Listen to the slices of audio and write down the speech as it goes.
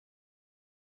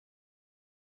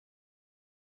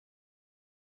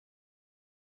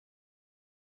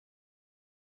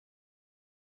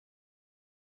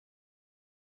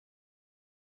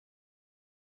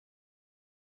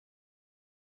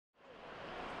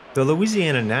The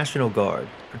Louisiana National Guard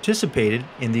participated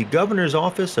in the Governor's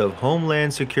Office of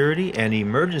Homeland Security and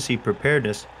Emergency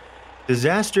Preparedness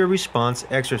disaster response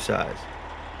exercise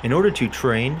in order to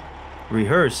train,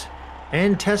 rehearse,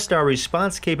 and test our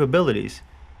response capabilities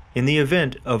in the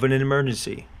event of an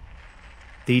emergency.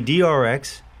 The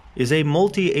DRX is a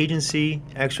multi-agency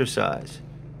exercise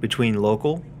between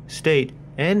local, state,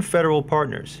 and federal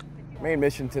partners. The main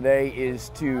mission today is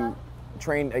to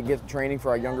get training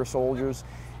for our younger soldiers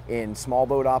in small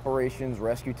boat operations,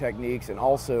 rescue techniques, and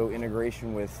also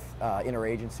integration with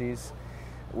interagencies,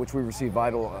 which we receive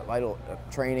vital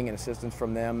training and assistance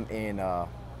from them in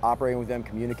operating with them,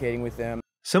 communicating with them.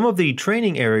 Some of the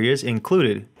training areas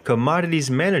included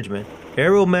commodities management,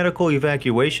 aeromedical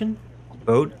evacuation,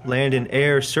 boat, land, and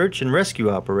air search and rescue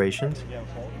operations,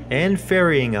 and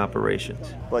ferrying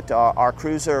operations. But our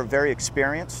crews are very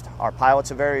experienced, our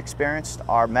pilots are very experienced,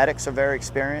 our medics are very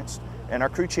experienced, and our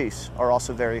crew chiefs are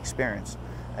also very experienced.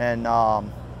 And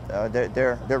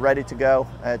they're ready to go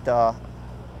at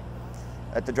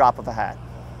the drop of a hat.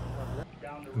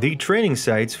 The training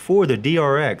sites for the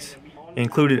DRX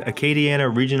included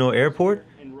Acadiana Regional Airport,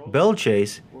 Belle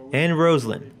Chasse, and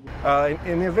Roseland.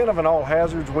 In the event of an all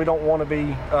hazards, we don't want to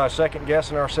be second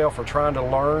guessing ourselves or trying to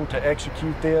learn to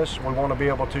execute this. We want to be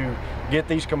able to get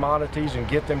these commodities and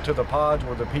get them to the pods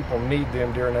where the people need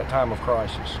them during that time of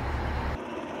crisis.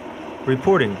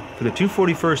 Reporting for the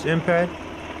 241st MPAD,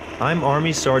 I'm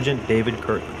Army Sergeant David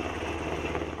Kirkland.